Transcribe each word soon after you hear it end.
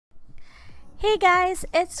Hey guys,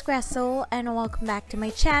 it's Gressel and welcome back to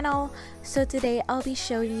my channel. So today I'll be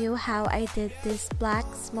showing you how I did this black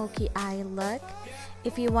smoky eye look.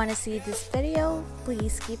 If you want to see this video,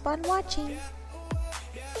 please keep on watching.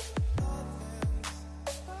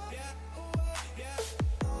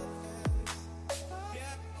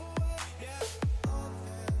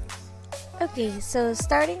 Okay, so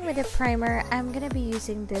starting with the primer, I'm gonna be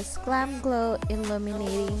using this Glam Glow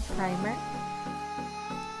Illuminating Primer.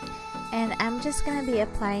 And I'm just gonna be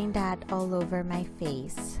applying that all over my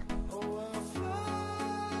face.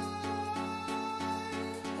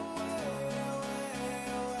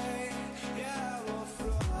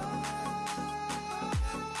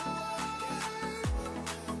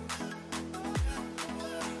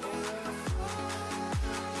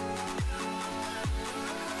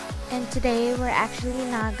 And today we're actually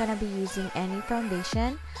not gonna be using any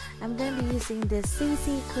foundation. I'm gonna be using this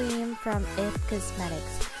CC cream from It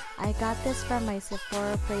Cosmetics. I got this from my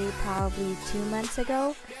Sephora play probably 2 months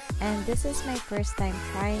ago, and this is my first time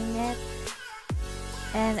trying it.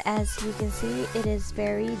 And as you can see, it is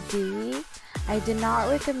very dewy. I do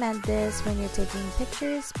not recommend this when you're taking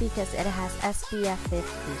pictures because it has SPF 50.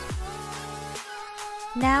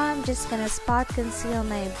 Now I'm just gonna spot conceal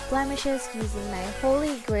my blemishes using my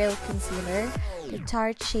Holy Grail concealer, the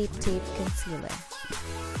Tarte Shape Tape Concealer.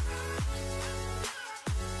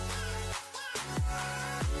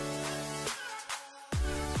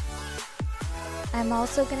 I'm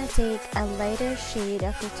also going to take a lighter shade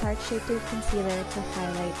of the Tarte Shape Tape Concealer to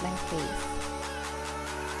highlight my face.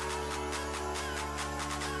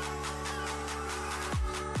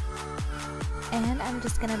 And I'm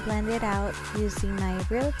just going to blend it out using my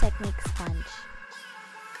Real Technique sponge.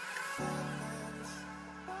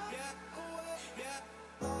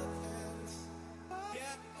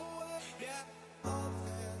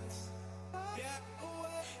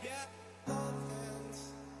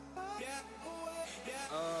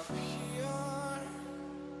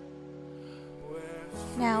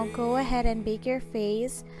 Now go ahead and bake your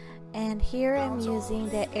face, and here I'm using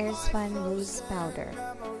the Airspun Loose Powder.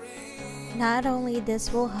 Not only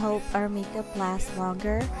this will help our makeup last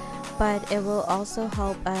longer, but it will also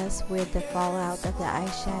help us with the fallout of the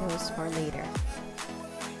eyeshadows for later.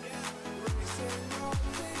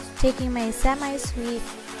 Taking my semi-sweet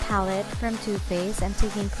palette from Too Faced, I'm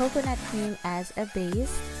taking coconut cream as a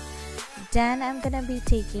base. Then I'm gonna be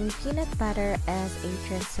taking peanut butter as a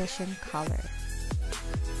transition color.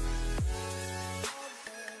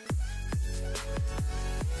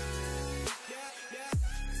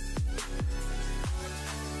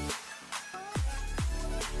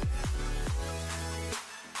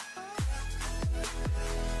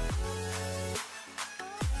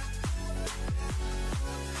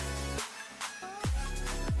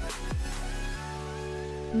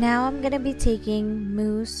 Now I'm gonna be taking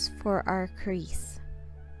mousse for our crease.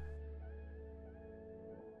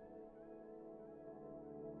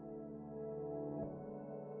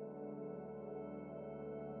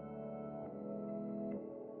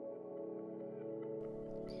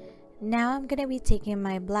 Now I'm gonna be taking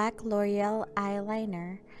my black L'Oreal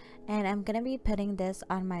eyeliner, and I'm gonna be putting this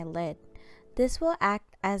on my lid. This will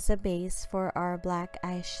act as a base for our black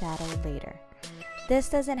eyeshadow later. This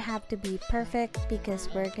doesn't have to be perfect because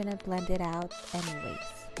we're gonna blend it out anyways.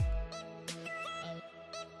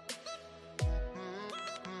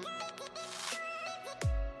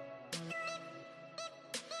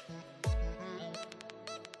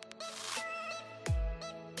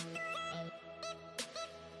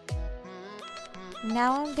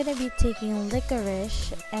 Now I'm gonna be taking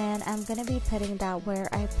Licorice, and I'm gonna be putting that where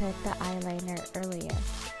I put the eyeliner earlier.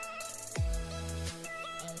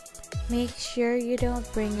 Make sure you don't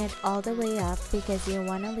bring it all the way up because you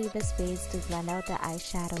want to leave a space to blend out the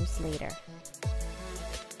eyeshadows later.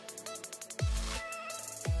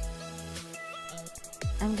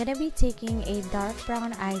 I'm gonna be taking a dark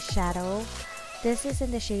brown eyeshadow. This is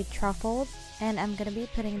in the shade Truffled, and I'm gonna be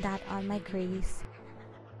putting that on my crease.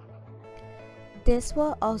 This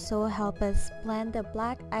will also help us blend the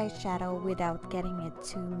black eyeshadow without getting it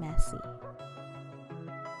too messy.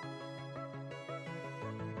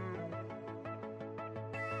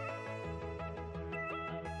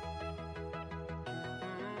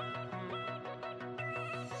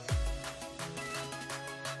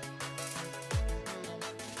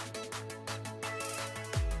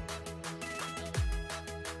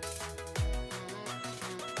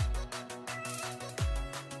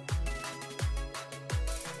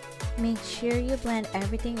 Make sure you blend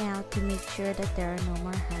everything out to make sure that there are no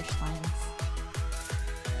more harsh lines.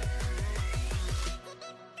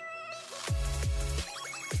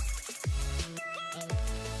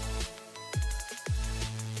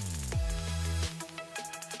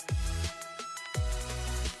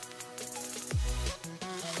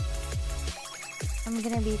 I'm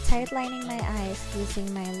gonna be tight lining my eyes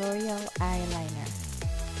using my L'Oreal eyeliner.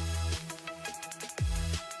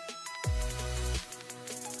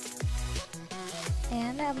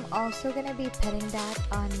 And I'm also gonna be putting that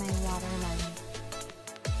on my waterline.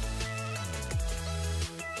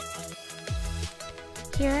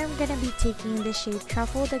 Here I'm gonna be taking the shade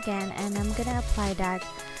Truffled again, and I'm gonna apply that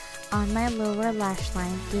on my lower lash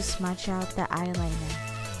line to smudge out the eyeliner.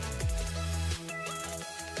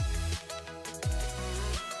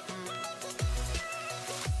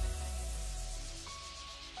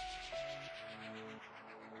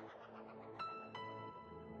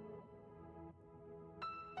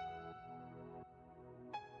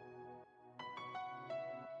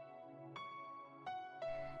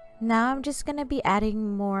 Now I'm just gonna be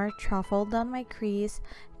adding more Truffled on my crease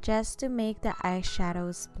just to make the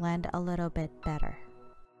eyeshadows blend a little bit better.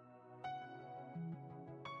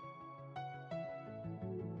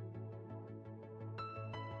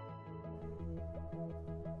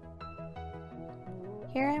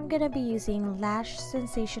 Here I'm gonna be using Lash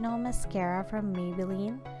Sensational Mascara from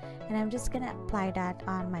Maybelline, and I'm just gonna apply that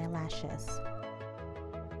on my lashes.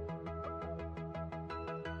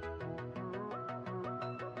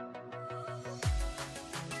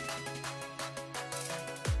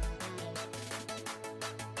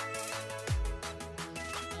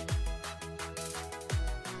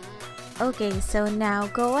 Okay, so now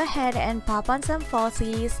go ahead and pop on some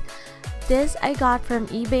falsies. This I got from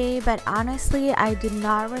eBay, but honestly I do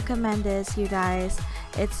not recommend this, you guys.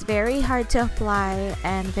 It's very hard to apply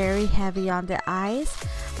and very heavy on the eyes.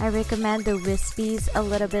 I recommend the wispies a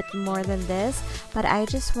little bit more than this, but I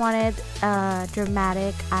just wanted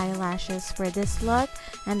dramatic eyelashes for this look,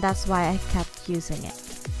 and that's why I kept using it.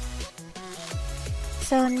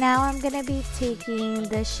 So now I'm gonna be taking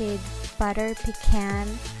the shade Butter Pecan,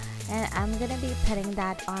 and I'm gonna be putting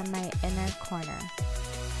that on my inner corner.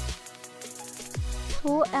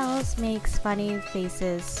 Who else makes funny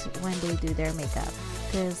faces when they do their makeup?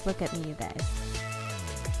 Because look at me, you guys.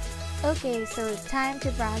 Okay, so time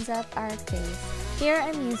to bronze up our face. Here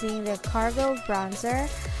I'm using the Cargo Bronzer,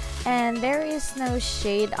 and there is no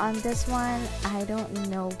shade on this one. I don't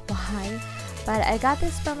know why, but I got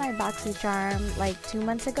this from my BoxyCharm like 2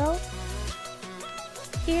 months ago.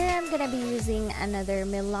 Here I'm gonna be using another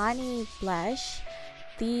Milani blush.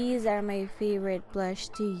 These are my favorite blush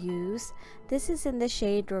to use. This is in the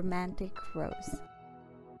shade Romantic Rose.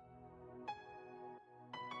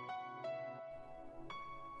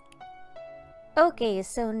 Okay,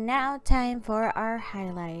 so now time for our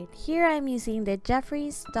highlight. Here I'm using the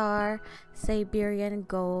Jeffree Star Siberian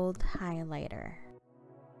Gold highlighter.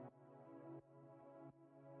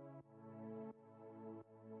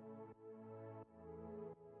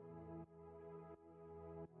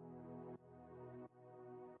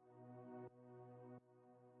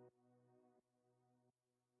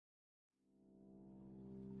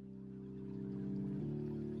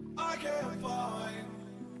 I can't find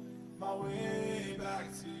my way back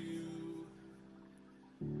to you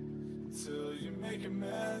till you make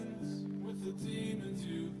amends with the demons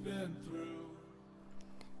you've been through.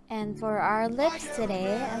 And for our lips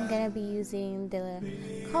today, I'm gonna be using the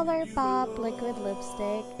ColourPop liquid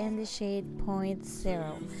lipstick in the shade Point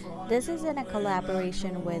Zero. This is in a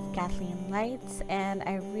collaboration with Kathleen Lights, and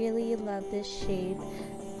I really love this shade.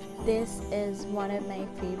 This is one of my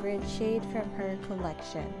favorite shades from her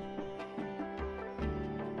collection.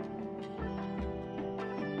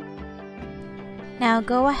 Now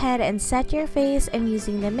go ahead and set your face. I'm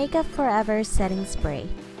using the Makeup Forever setting spray.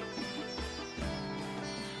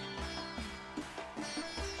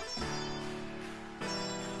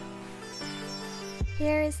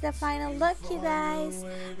 Here is the final look, you guys.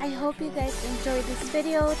 I hope you guys enjoyed this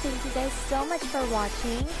video. Thank you guys so much for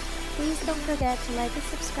watching. Please don't forget to like and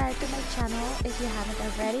subscribe to my channel if you haven't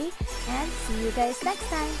already. And see you guys next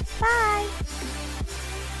time. Bye!